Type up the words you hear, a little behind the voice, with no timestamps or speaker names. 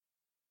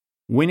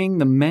Winning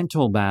the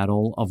Mental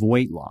Battle of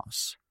Weight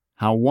Loss,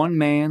 How One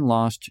Man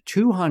Lost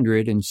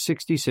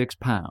 266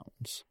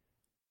 Pounds.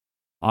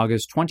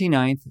 August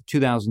 29th,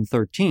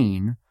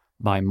 2013,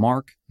 by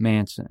Mark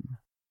Manson.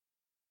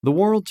 The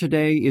world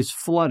today is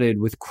flooded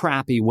with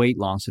crappy weight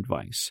loss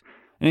advice,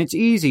 and it's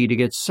easy to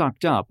get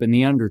sucked up in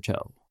the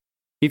undertow.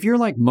 If you're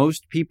like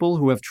most people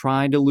who have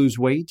tried to lose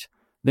weight,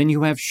 then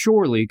you have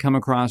surely come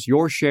across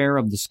your share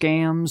of the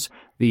scams,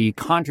 the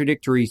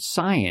contradictory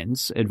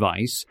science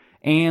advice,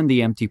 and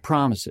the empty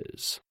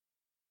promises.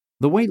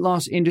 The weight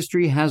loss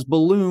industry has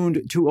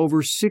ballooned to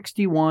over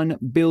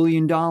 $61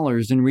 billion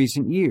in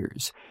recent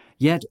years,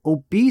 yet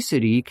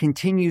obesity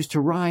continues to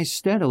rise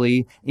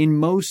steadily in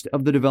most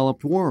of the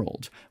developed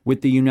world,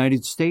 with the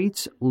United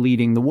States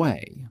leading the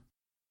way.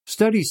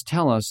 Studies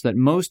tell us that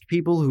most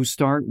people who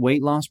start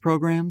weight loss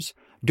programs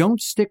don't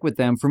stick with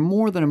them for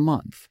more than a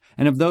month,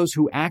 and of those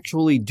who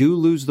actually do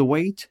lose the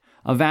weight,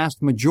 a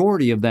vast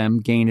majority of them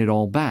gain it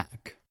all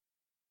back.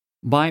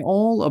 By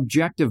all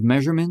objective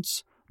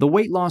measurements, the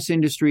weight loss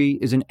industry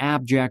is an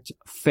abject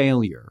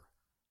failure.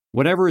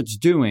 Whatever it's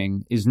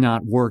doing is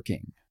not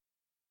working.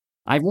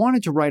 I've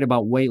wanted to write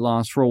about weight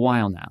loss for a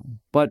while now,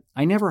 but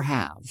I never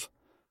have.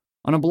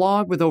 On a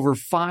blog with over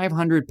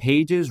 500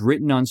 pages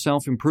written on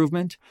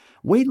self-improvement,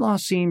 weight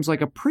loss seems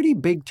like a pretty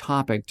big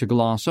topic to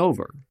gloss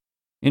over.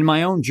 In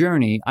my own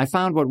journey, I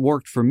found what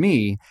worked for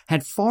me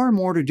had far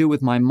more to do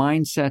with my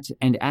mindset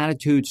and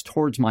attitudes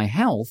towards my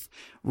health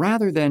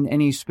rather than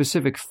any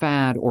specific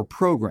fad or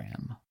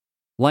program.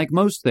 Like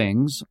most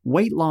things,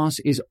 weight loss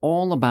is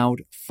all about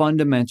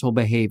fundamental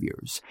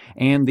behaviors,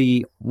 and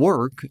the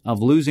work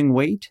of losing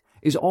weight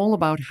is all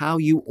about how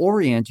you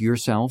orient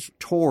yourself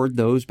toward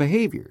those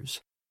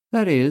behaviors.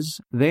 That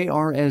is, they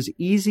are as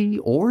easy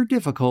or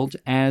difficult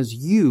as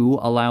you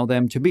allow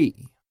them to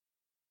be.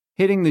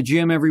 Hitting the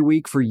gym every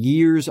week for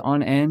years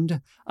on end,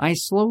 I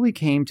slowly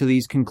came to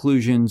these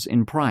conclusions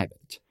in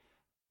private.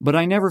 But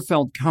I never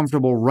felt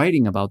comfortable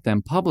writing about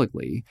them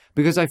publicly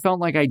because I felt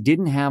like I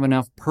didn't have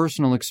enough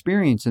personal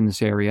experience in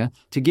this area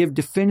to give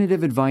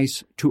definitive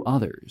advice to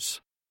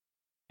others.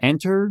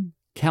 Enter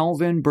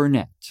Kelvin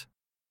Burnett.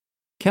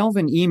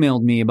 Kelvin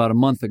emailed me about a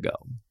month ago.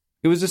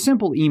 It was a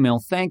simple email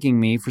thanking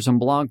me for some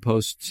blog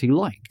posts he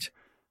liked.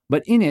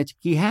 But in it,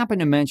 he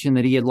happened to mention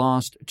that he had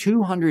lost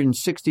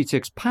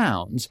 266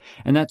 pounds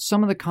and that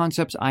some of the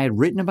concepts I had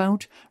written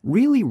about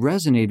really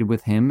resonated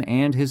with him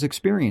and his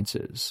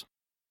experiences.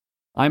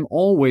 I'm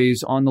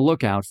always on the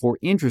lookout for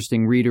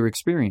interesting reader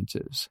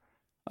experiences.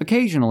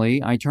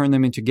 Occasionally, I turn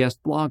them into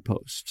guest blog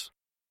posts.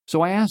 So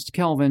I asked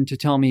Kelvin to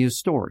tell me his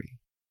story.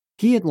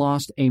 He had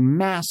lost a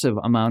massive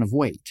amount of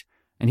weight,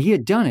 and he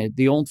had done it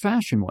the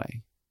old-fashioned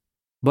way.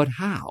 But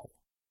how?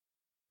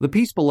 The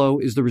piece below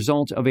is the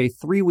result of a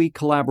 3-week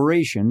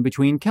collaboration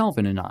between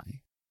Kelvin and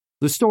I.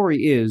 The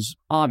story is,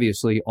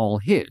 obviously, all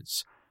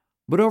his.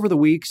 But over the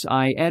weeks,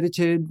 I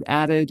edited,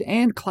 added,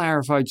 and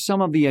clarified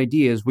some of the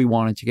ideas we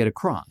wanted to get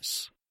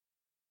across.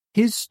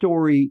 His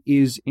story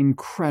is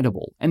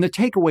incredible, and the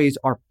takeaways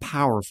are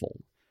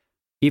powerful.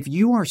 If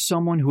you are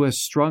someone who has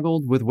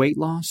struggled with weight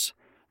loss,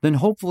 then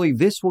hopefully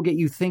this will get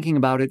you thinking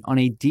about it on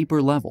a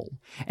deeper level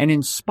and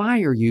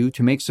inspire you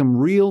to make some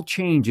real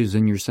changes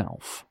in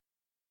yourself.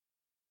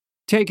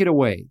 Take it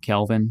away,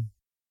 Kelvin.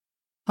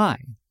 Hi,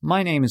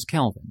 my name is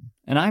Kelvin,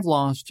 and I've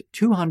lost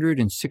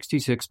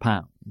 266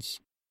 pounds.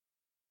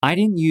 I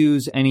didn't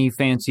use any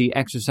fancy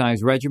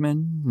exercise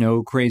regimen,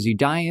 no crazy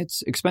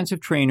diets,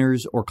 expensive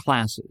trainers, or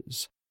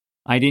classes.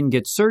 I didn't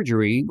get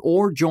surgery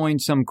or join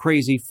some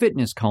crazy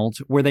fitness cult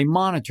where they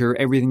monitor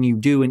everything you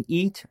do and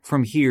eat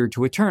from here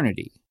to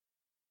eternity.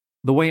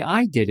 The way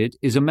I did it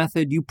is a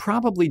method you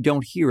probably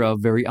don't hear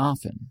of very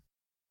often.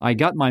 I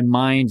got my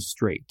mind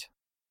straight.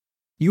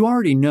 You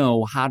already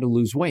know how to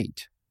lose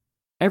weight.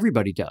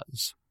 Everybody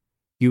does.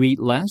 You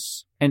eat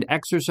less and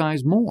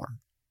exercise more.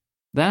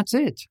 That's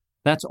it.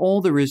 That's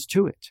all there is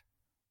to it.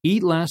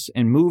 Eat less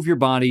and move your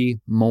body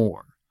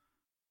more.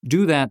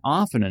 Do that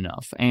often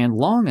enough and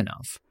long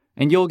enough,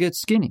 and you'll get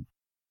skinny.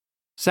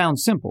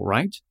 Sounds simple,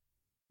 right?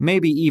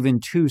 Maybe even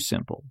too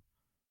simple.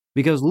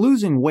 Because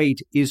losing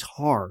weight is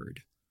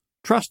hard.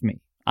 Trust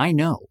me, I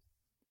know.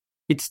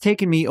 It's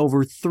taken me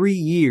over 3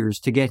 years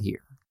to get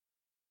here.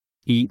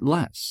 Eat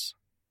less.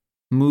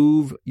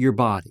 Move your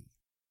body.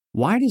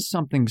 Why does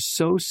something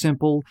so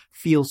simple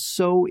feel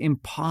so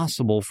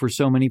impossible for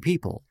so many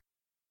people?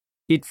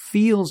 It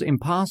feels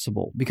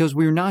impossible because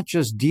we're not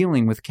just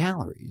dealing with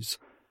calories.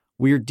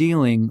 We're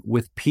dealing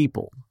with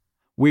people.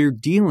 We're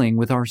dealing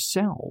with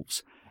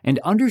ourselves. And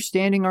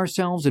understanding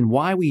ourselves and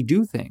why we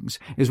do things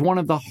is one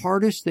of the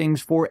hardest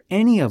things for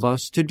any of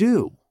us to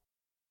do.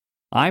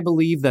 I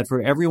believe that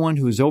for everyone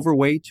who is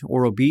overweight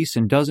or obese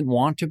and doesn't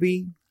want to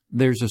be,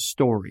 there's a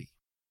story.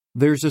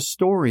 There's a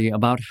story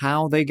about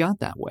how they got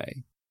that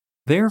way.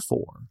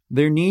 Therefore,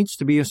 there needs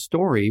to be a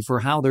story for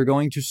how they're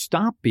going to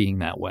stop being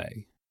that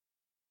way.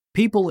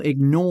 People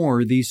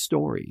ignore these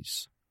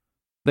stories.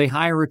 They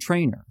hire a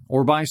trainer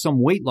or buy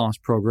some weight loss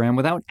program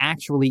without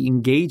actually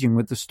engaging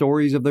with the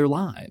stories of their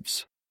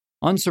lives.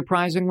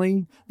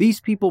 Unsurprisingly,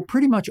 these people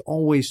pretty much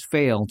always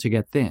fail to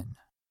get thin.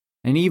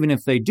 And even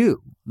if they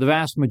do, the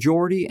vast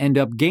majority end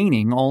up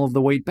gaining all of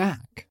the weight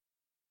back.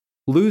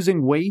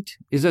 Losing weight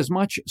is as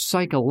much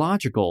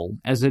psychological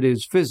as it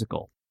is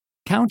physical.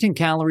 Counting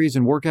calories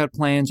and workout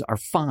plans are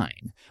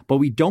fine, but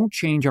we don't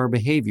change our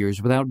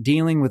behaviors without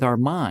dealing with our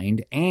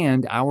mind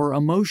and our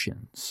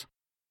emotions.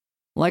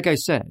 Like I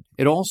said,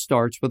 it all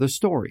starts with a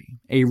story,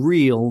 a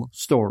real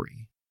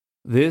story.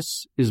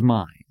 This is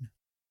mine.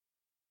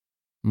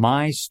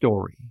 My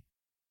story.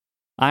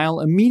 I'll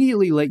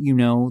immediately let you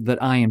know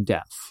that I am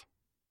deaf.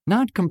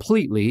 Not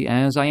completely,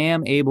 as I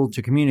am able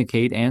to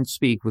communicate and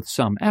speak with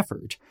some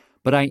effort,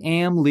 but I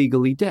am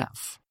legally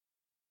deaf.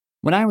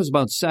 When I was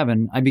about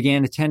 7, I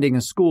began attending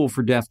a school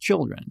for deaf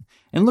children,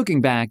 and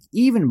looking back,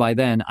 even by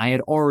then I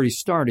had already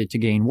started to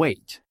gain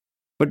weight.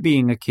 But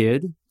being a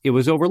kid, it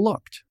was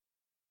overlooked.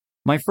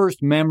 My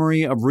first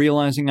memory of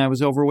realizing I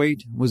was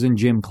overweight was in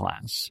gym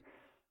class.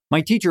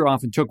 My teacher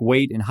often took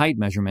weight and height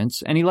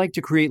measurements, and he liked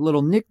to create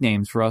little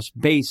nicknames for us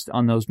based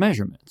on those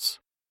measurements.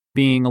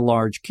 Being a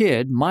large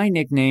kid, my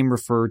nickname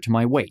referred to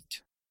my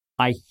weight.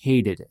 I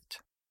hated it.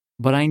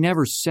 But I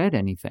never said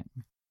anything.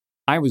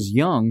 I was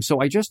young, so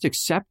I just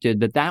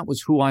accepted that that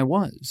was who I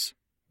was.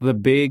 The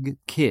big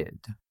kid.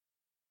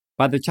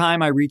 By the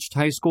time I reached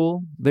high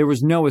school, there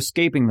was no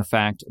escaping the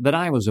fact that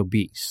I was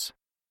obese.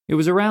 It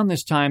was around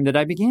this time that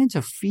I began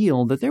to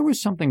feel that there was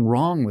something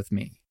wrong with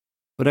me,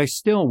 but I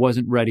still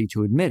wasn't ready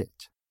to admit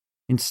it.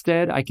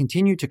 Instead, I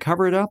continued to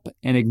cover it up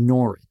and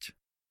ignore it.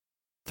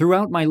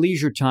 Throughout my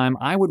leisure time,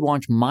 I would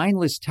watch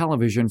mindless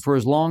television for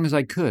as long as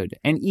I could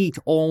and eat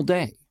all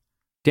day.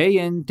 Day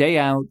in, day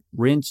out,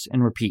 rinse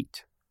and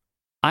repeat.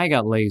 I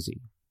got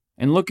lazy,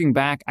 and looking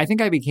back, I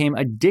think I became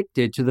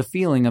addicted to the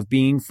feeling of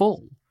being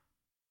full.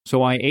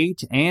 So I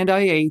ate and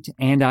I ate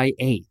and I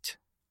ate.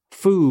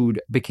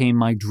 Food became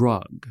my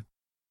drug.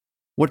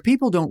 What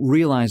people don't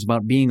realize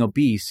about being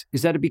obese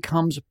is that it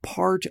becomes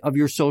part of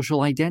your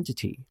social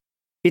identity.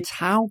 It's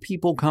how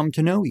people come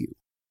to know you.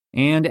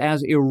 And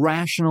as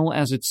irrational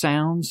as it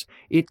sounds,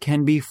 it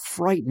can be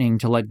frightening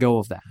to let go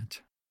of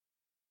that.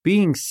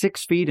 Being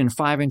 6 feet and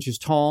 5 inches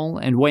tall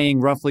and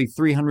weighing roughly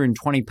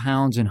 320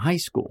 pounds in high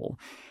school,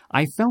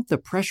 I felt the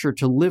pressure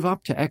to live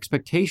up to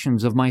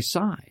expectations of my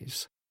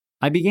size.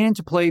 I began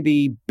to play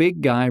the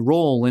big guy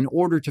role in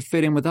order to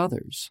fit in with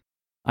others.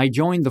 I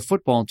joined the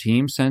football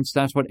team since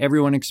that's what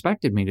everyone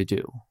expected me to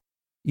do.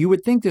 You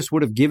would think this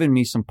would have given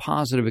me some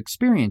positive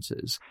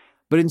experiences,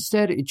 but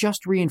instead it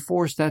just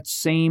reinforced that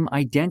same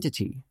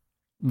identity,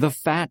 the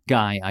fat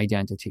guy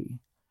identity.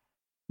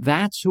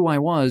 That's who I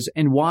was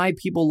and why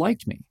people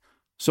liked me,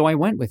 so I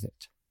went with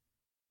it.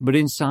 But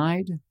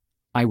inside,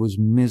 I was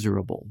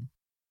miserable.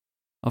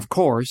 Of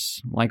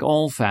course, like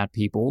all fat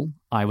people,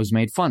 I was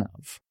made fun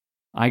of.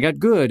 I got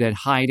good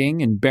at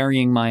hiding and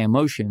burying my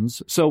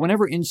emotions, so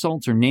whenever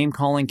insults or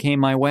name-calling came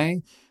my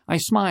way, I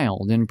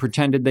smiled and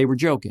pretended they were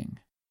joking.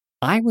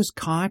 I was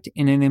caught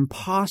in an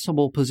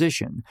impossible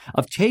position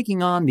of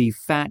taking on the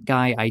fat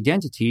guy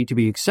identity to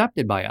be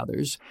accepted by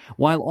others,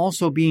 while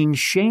also being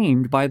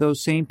shamed by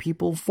those same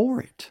people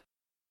for it.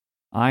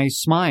 I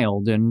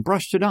smiled and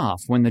brushed it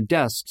off when the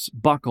desks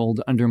buckled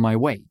under my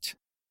weight.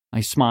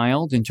 I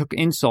smiled and took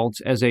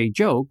insults as a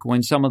joke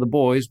when some of the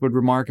boys would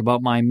remark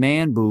about my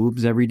man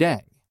boobs every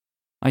day.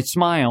 I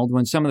smiled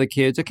when some of the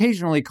kids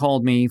occasionally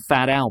called me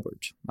Fat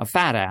Albert, a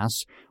fat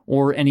ass,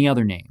 or any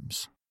other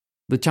names.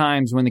 The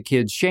times when the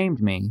kids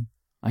shamed me,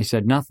 I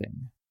said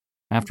nothing.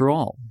 After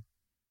all,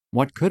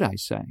 what could I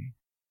say?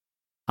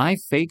 I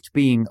faked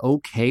being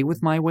okay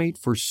with my weight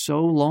for so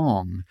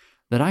long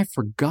that I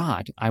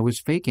forgot I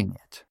was faking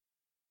it.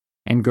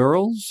 And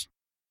girls?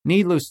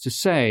 Needless to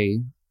say,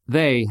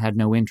 they had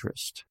no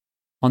interest.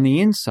 On the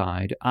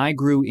inside, I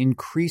grew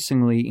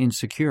increasingly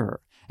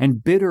insecure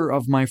and bitter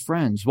of my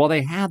friends while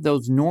they had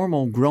those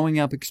normal growing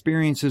up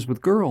experiences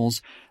with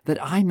girls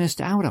that I missed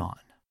out on.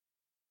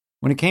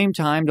 When it came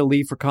time to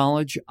leave for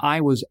college,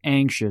 I was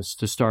anxious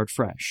to start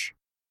fresh.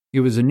 It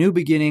was a new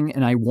beginning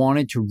and I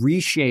wanted to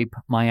reshape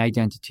my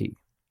identity.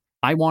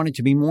 I wanted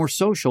to be more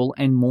social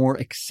and more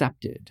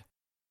accepted.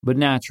 But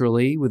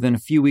naturally, within a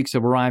few weeks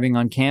of arriving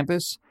on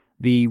campus,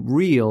 the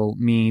real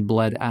me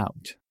bled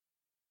out.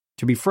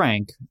 To be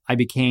frank, I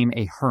became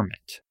a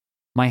hermit.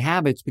 My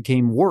habits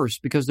became worse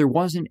because there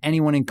wasn't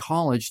anyone in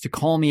college to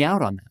call me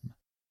out on them.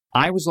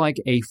 I was like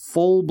a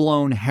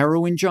full-blown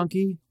heroin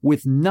junkie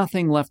with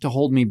nothing left to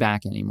hold me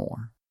back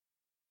anymore.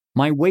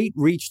 My weight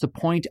reached the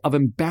point of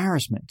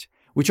embarrassment,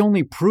 which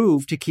only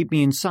proved to keep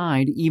me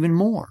inside even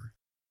more.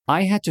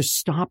 I had to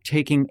stop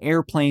taking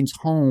airplanes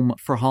home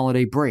for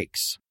holiday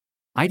breaks.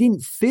 I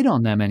didn't fit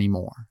on them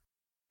anymore.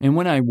 And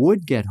when I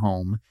would get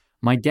home,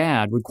 my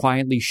dad would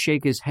quietly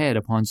shake his head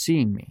upon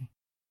seeing me.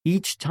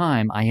 Each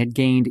time I had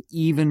gained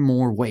even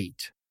more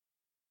weight.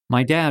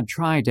 My dad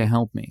tried to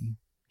help me.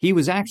 He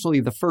was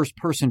actually the first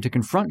person to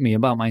confront me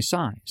about my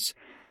size.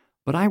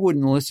 But I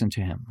wouldn't listen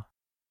to him.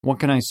 What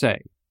can I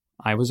say?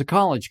 I was a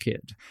college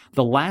kid.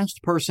 The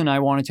last person I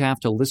wanted to have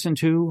to listen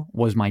to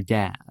was my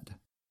dad.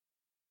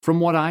 From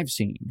what I've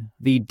seen,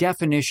 the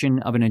definition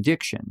of an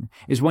addiction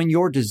is when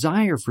your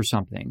desire for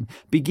something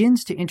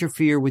begins to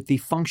interfere with the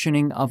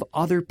functioning of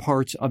other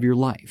parts of your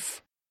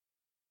life.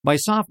 By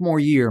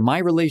sophomore year, my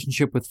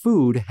relationship with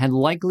food had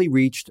likely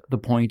reached the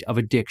point of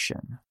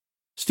addiction.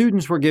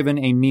 Students were given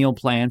a meal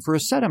plan for a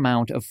set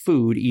amount of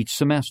food each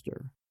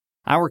semester.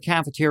 Our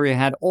cafeteria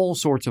had all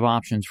sorts of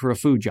options for a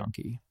food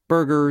junkie: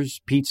 burgers,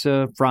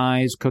 pizza,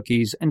 fries,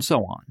 cookies, and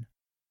so on.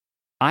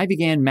 I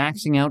began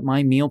maxing out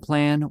my meal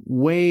plan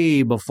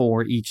way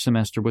before each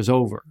semester was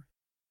over.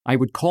 I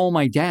would call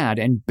my dad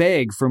and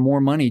beg for more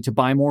money to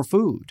buy more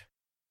food.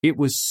 It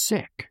was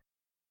sick.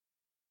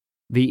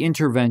 The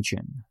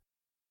intervention.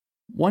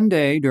 One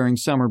day during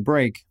summer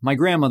break, my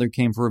grandmother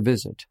came for a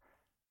visit.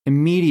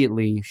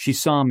 Immediately, she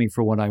saw me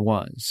for what I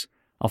was,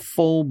 a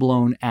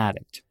full-blown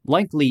addict,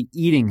 likely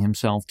eating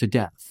himself to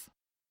death.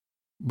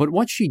 But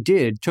what she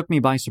did took me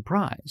by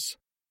surprise.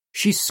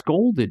 She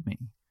scolded me.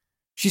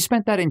 She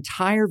spent that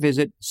entire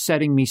visit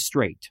setting me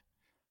straight.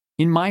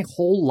 In my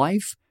whole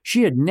life,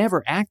 she had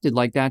never acted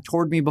like that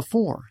toward me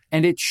before,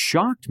 and it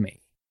shocked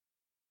me.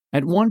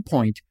 At one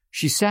point,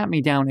 she sat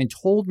me down and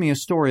told me a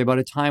story about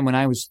a time when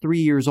I was 3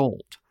 years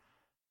old.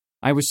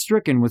 I was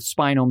stricken with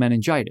spinal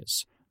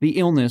meningitis, the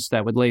illness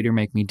that would later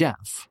make me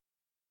deaf.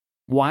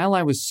 While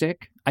I was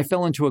sick, I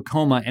fell into a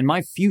coma and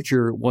my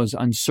future was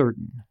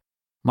uncertain.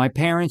 My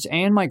parents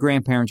and my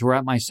grandparents were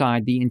at my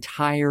side the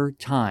entire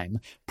time,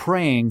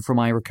 praying for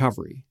my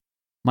recovery.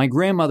 My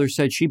grandmother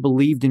said she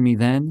believed in me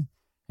then,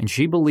 and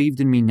she believed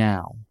in me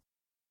now.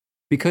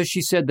 Because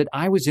she said that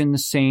I was in the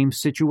same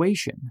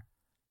situation.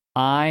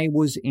 I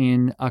was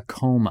in a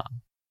coma.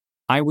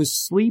 I was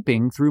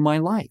sleeping through my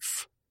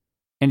life,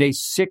 and a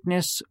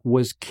sickness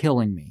was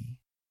killing me.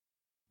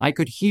 I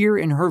could hear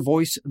in her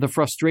voice the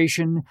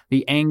frustration,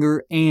 the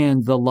anger,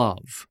 and the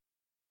love.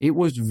 It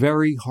was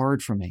very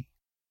hard for me.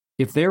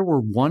 If there were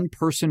one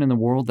person in the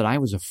world that I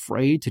was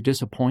afraid to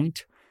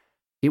disappoint,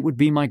 it would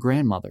be my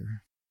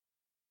grandmother.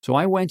 So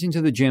I went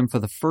into the gym for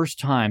the first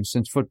time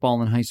since football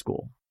in high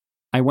school.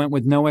 I went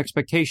with no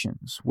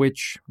expectations,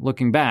 which,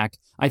 looking back,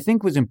 I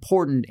think was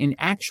important in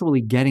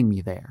actually getting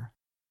me there.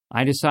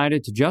 I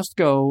decided to just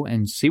go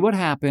and see what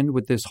happened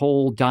with this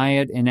whole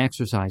diet and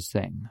exercise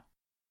thing.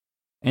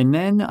 And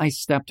then I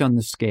stepped on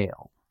the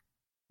scale.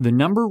 The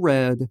number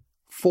read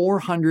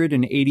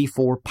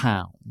 484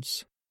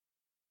 pounds.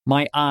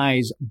 My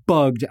eyes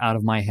bugged out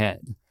of my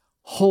head.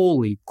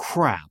 Holy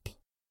crap.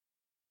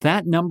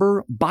 That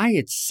number by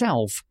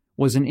itself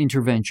was an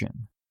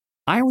intervention.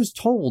 I was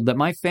told that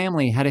my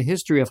family had a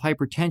history of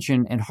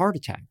hypertension and heart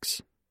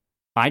attacks.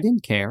 I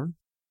didn't care.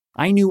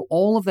 I knew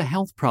all of the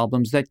health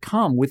problems that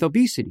come with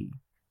obesity.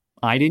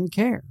 I didn't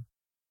care.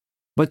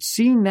 But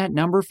seeing that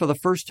number for the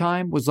first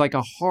time was like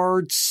a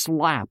hard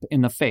slap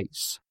in the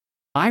face.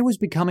 I was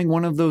becoming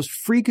one of those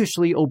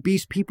freakishly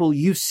obese people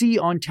you see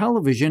on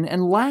television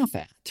and laugh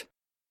at.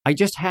 I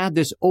just had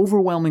this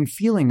overwhelming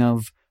feeling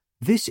of,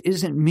 this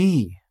isn't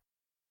me.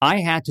 I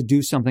had to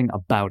do something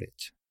about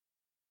it.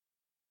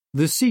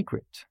 The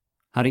secret: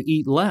 how to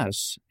eat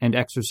less and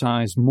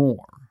exercise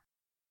more.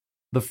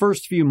 The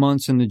first few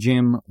months in the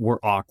gym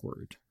were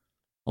awkward.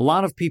 A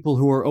lot of people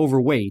who are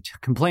overweight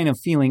complain of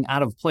feeling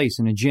out of place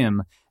in a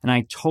gym, and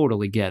I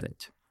totally get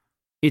it.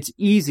 It's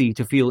easy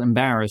to feel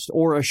embarrassed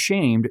or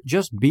ashamed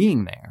just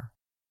being there.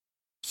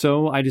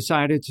 So I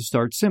decided to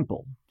start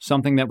simple,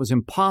 something that was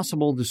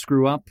impossible to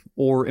screw up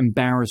or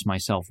embarrass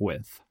myself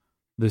with: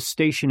 the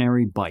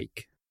stationary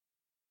bike.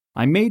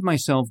 I made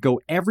myself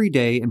go every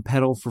day and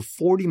pedal for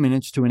 40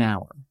 minutes to an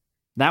hour.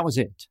 That was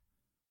it.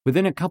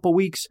 Within a couple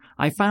weeks,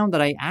 I found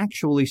that I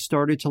actually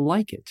started to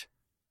like it.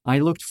 I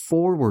looked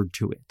forward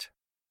to it.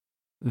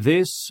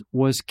 This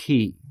was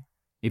key.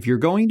 If you're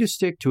going to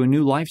stick to a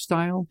new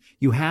lifestyle,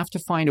 you have to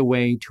find a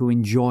way to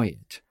enjoy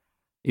it.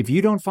 If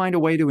you don't find a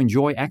way to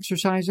enjoy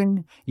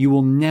exercising, you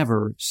will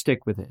never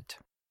stick with it.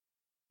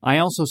 I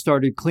also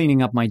started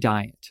cleaning up my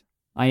diet.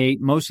 I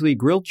ate mostly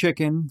grilled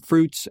chicken,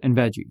 fruits, and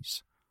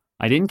veggies.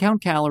 I didn't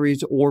count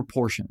calories or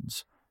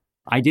portions.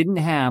 I didn't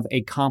have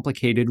a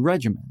complicated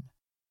regimen.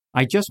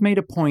 I just made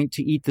a point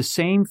to eat the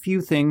same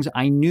few things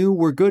I knew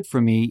were good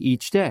for me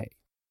each day.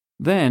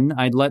 Then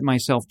I'd let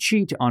myself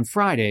cheat on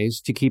Fridays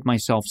to keep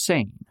myself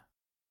sane.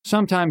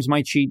 Sometimes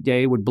my cheat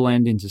day would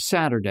blend into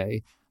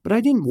Saturday, but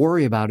I didn't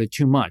worry about it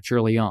too much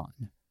early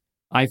on.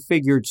 I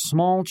figured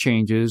small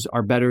changes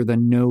are better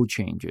than no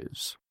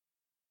changes.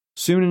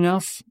 Soon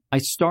enough, I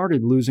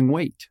started losing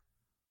weight.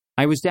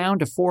 I was down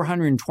to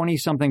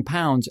 420-something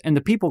pounds, and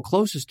the people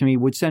closest to me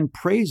would send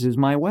praises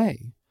my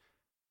way.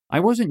 I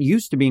wasn't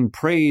used to being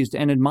praised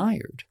and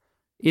admired.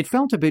 It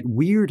felt a bit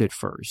weird at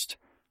first,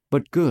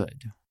 but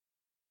good.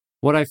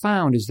 What I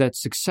found is that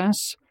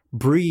success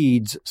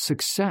breeds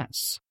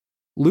success.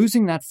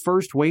 Losing that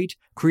first weight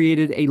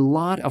created a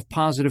lot of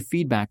positive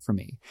feedback for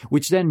me,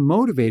 which then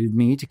motivated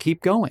me to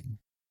keep going.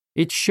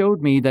 It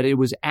showed me that it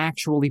was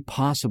actually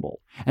possible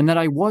and that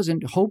I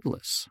wasn't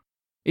hopeless.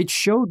 It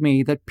showed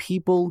me that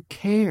people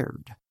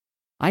cared.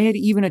 I had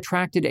even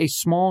attracted a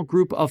small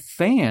group of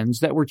fans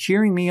that were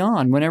cheering me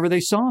on whenever they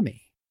saw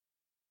me.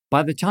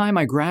 By the time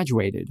I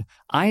graduated,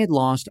 I had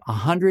lost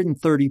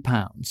 130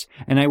 pounds,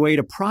 and I weighed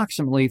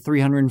approximately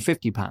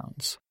 350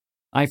 pounds.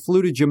 I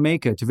flew to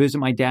Jamaica to visit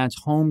my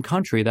dad's home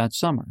country that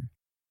summer.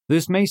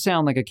 This may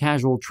sound like a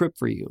casual trip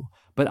for you,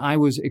 but I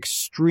was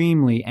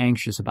extremely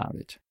anxious about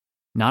it.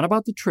 Not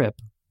about the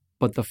trip,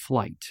 but the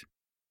flight.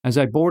 As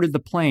I boarded the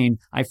plane,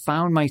 I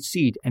found my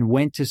seat and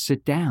went to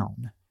sit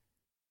down.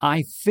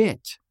 I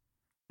fit,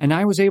 and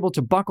I was able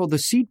to buckle the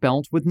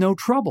seatbelt with no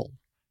trouble.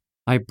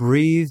 I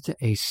breathed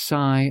a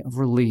sigh of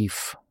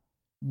relief.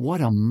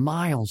 What a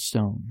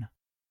milestone.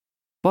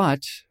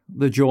 But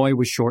the joy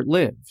was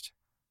short-lived.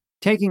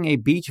 Taking a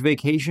beach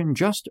vacation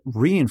just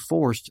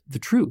reinforced the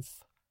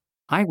truth.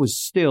 I was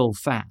still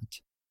fat.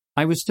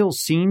 I was still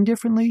seen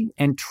differently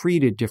and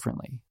treated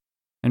differently.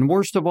 And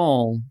worst of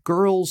all,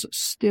 girls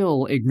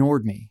still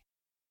ignored me.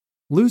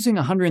 Losing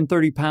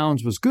 130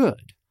 pounds was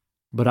good,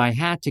 but I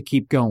had to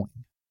keep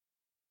going.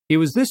 It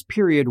was this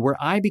period where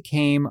I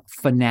became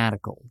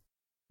fanatical.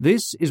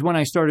 This is when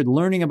I started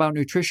learning about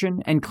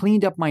nutrition and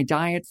cleaned up my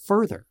diet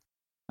further.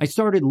 I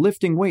started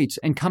lifting weights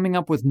and coming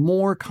up with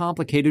more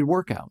complicated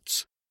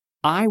workouts.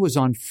 I was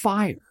on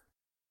fire.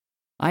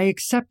 I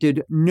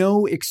accepted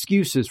no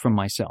excuses from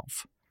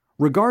myself.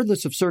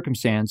 Regardless of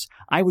circumstance,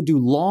 I would do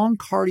long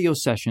cardio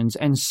sessions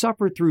and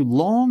suffer through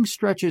long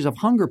stretches of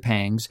hunger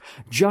pangs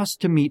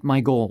just to meet my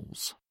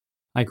goals.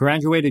 I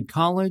graduated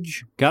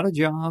college, got a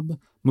job,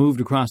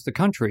 moved across the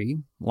country,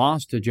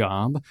 lost a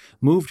job,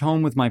 moved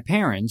home with my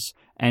parents,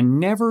 and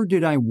never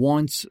did I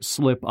once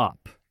slip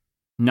up.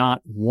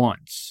 Not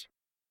once.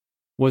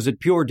 Was it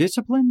pure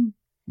discipline?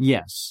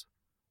 Yes.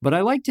 But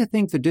I like to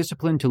think the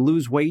discipline to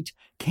lose weight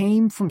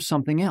came from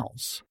something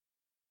else.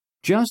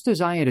 Just as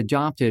I had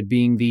adopted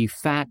being the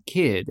fat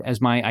kid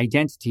as my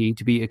identity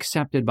to be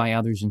accepted by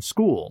others in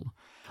school,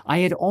 I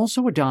had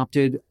also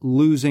adopted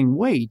losing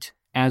weight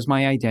as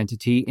my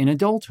identity in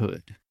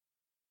adulthood.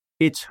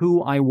 It's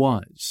who I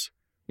was.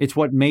 It's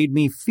what made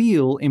me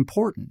feel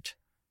important.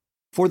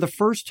 For the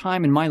first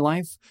time in my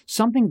life,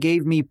 something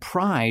gave me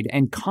pride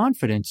and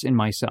confidence in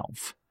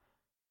myself.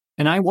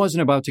 And I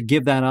wasn't about to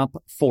give that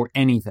up for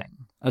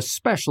anything,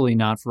 especially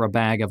not for a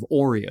bag of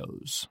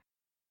Oreos.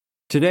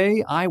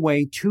 Today, I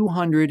weigh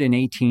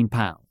 218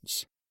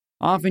 pounds.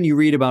 Often you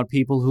read about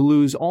people who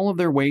lose all of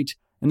their weight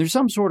and there's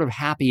some sort of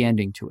happy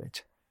ending to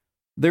it.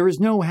 There is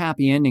no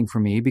happy ending for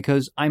me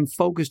because I'm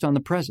focused on the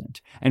present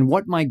and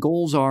what my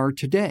goals are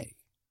today.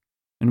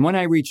 And when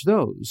I reach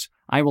those,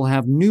 I will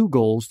have new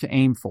goals to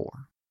aim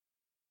for.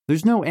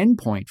 There's no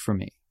endpoint for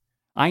me.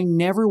 I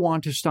never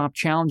want to stop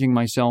challenging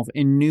myself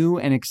in new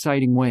and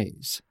exciting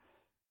ways.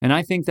 And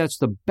I think that's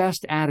the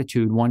best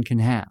attitude one can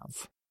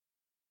have.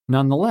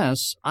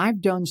 Nonetheless,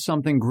 I've done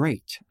something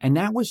great, and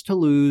that was to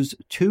lose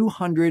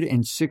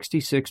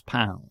 266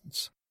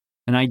 pounds.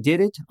 And I did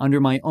it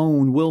under my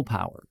own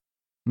willpower.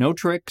 No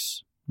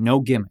tricks, no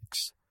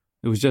gimmicks.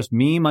 It was just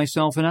me,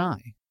 myself, and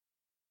I.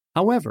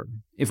 However,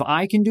 if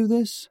I can do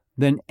this,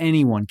 then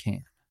anyone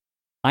can.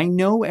 I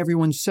know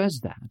everyone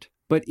says that,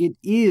 but it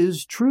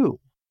is true.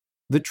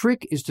 The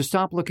trick is to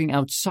stop looking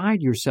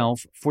outside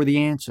yourself for the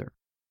answer.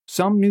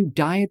 Some new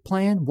diet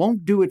plan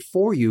won't do it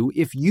for you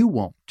if you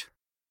won't.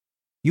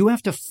 You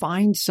have to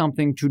find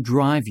something to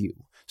drive you,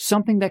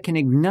 something that can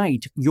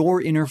ignite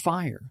your inner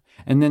fire,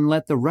 and then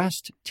let the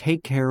rest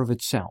take care of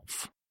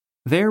itself.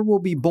 There will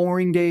be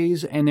boring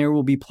days, and there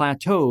will be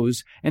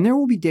plateaus, and there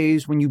will be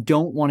days when you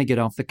don't want to get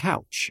off the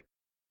couch.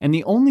 And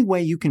the only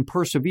way you can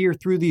persevere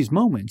through these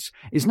moments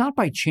is not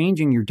by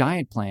changing your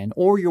diet plan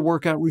or your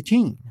workout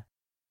routine.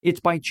 It's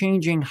by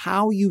changing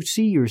how you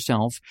see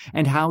yourself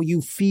and how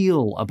you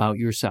feel about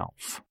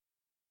yourself.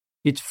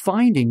 It's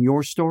finding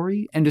your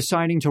story and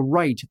deciding to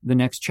write the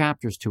next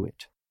chapters to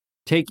it.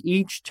 Take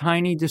each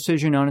tiny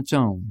decision on its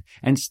own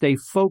and stay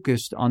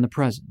focused on the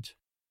present.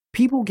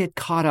 People get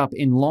caught up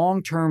in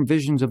long-term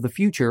visions of the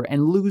future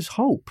and lose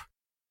hope.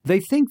 They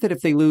think that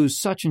if they lose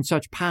such and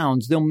such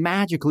pounds, they'll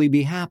magically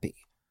be happy.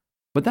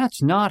 But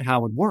that's not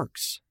how it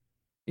works.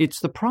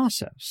 It's the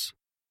process.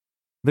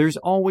 There's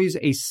always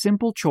a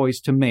simple choice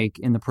to make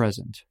in the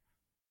present.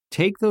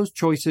 Take those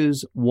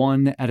choices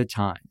one at a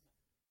time.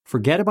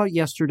 Forget about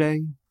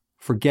yesterday,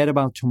 forget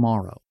about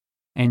tomorrow,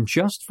 and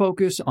just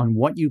focus on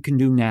what you can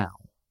do now.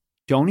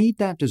 Don't eat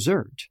that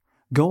dessert.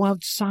 Go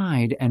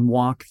outside and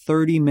walk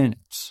 30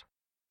 minutes.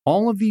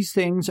 All of these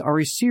things are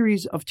a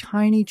series of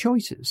tiny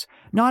choices,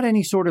 not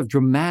any sort of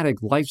dramatic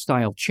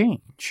lifestyle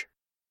change.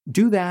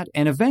 Do that,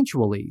 and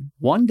eventually,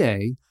 one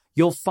day,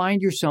 you'll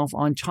find yourself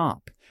on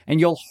top, and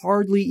you'll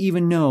hardly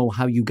even know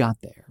how you got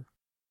there.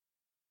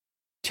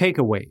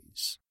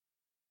 Takeaways.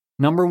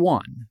 Number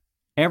 1.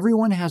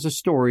 Everyone has a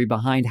story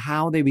behind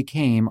how they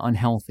became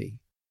unhealthy.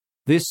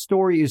 This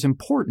story is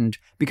important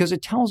because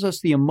it tells us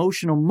the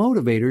emotional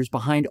motivators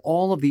behind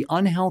all of the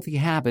unhealthy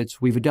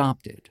habits we've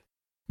adopted.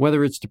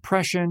 Whether it's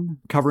depression,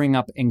 covering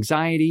up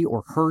anxiety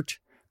or hurt,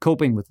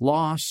 coping with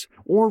loss,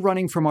 or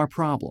running from our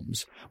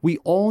problems, we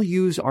all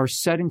use our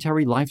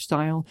sedentary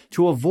lifestyle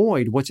to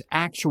avoid what's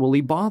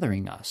actually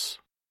bothering us.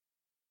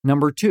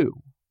 Number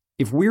 2.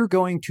 If we're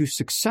going to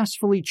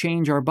successfully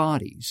change our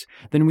bodies,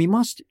 then we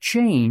must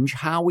change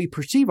how we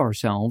perceive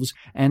ourselves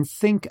and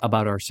think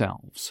about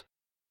ourselves.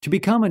 To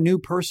become a new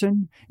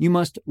person, you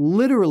must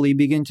literally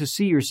begin to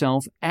see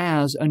yourself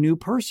as a new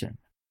person.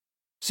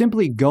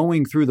 Simply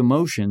going through the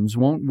motions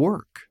won't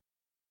work.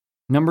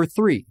 Number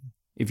 3,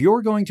 if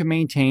you're going to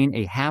maintain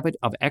a habit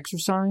of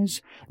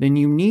exercise, then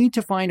you need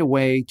to find a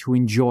way to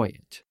enjoy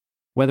it.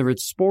 Whether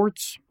it's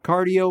sports,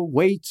 cardio,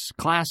 weights,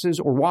 classes,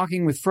 or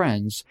walking with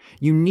friends,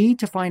 you need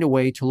to find a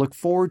way to look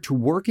forward to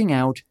working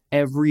out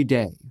every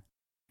day.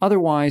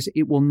 Otherwise,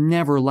 it will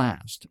never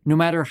last, no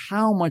matter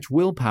how much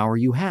willpower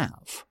you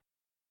have.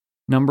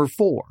 Number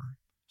 4,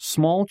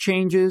 small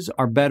changes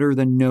are better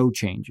than no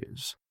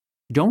changes.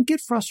 Don't get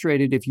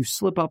frustrated if you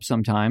slip up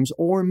sometimes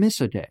or miss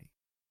a day.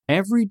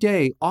 Every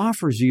day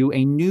offers you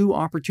a new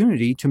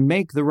opportunity to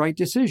make the right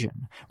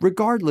decision,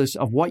 regardless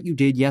of what you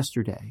did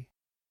yesterday.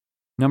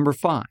 Number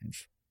 5,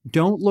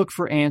 don't look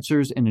for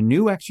answers in a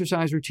new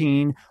exercise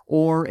routine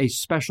or a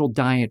special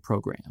diet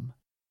program.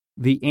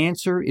 The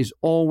answer is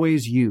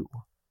always you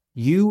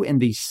and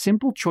the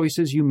simple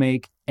choices you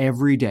make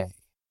every day.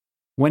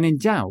 When in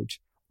doubt,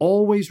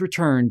 always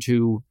return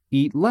to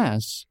eat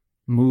less,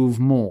 move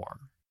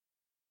more.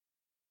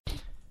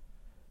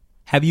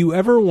 Have you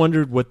ever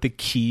wondered what the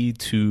key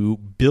to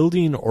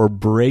building or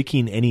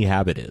breaking any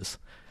habit is?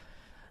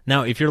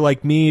 Now, if you're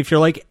like me, if you're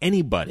like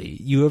anybody,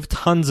 you have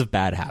tons of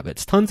bad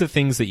habits, tons of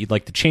things that you'd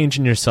like to change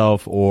in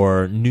yourself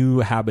or new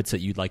habits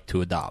that you'd like to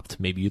adopt.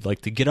 Maybe you'd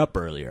like to get up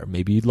earlier.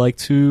 Maybe you'd like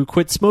to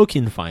quit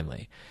smoking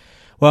finally.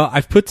 Well,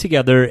 I've put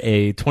together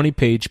a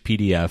 20-page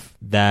PDF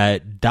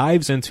that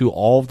dives into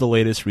all of the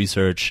latest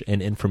research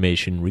and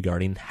information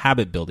regarding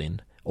habit building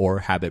or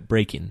habit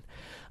breaking.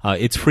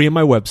 It's free on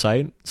my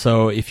website,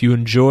 so if you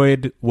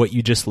enjoyed what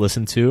you just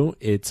listened to,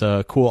 it's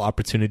a cool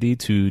opportunity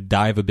to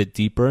dive a bit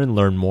deeper and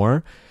learn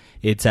more.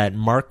 It's at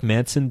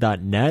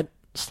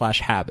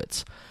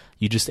markmanson.net/habits.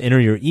 You just enter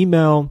your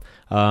email.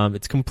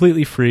 It's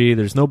completely free.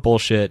 There's no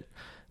bullshit,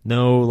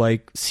 no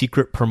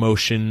secret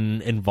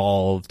promotion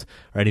involved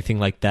or anything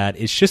like that.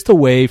 It's just a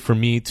way for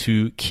me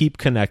to keep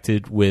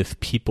connected with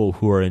people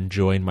who are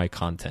enjoying my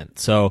content.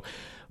 So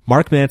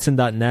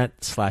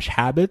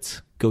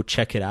markmanson.net/habits. Go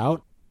check it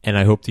out. And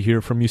I hope to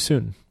hear from you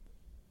soon.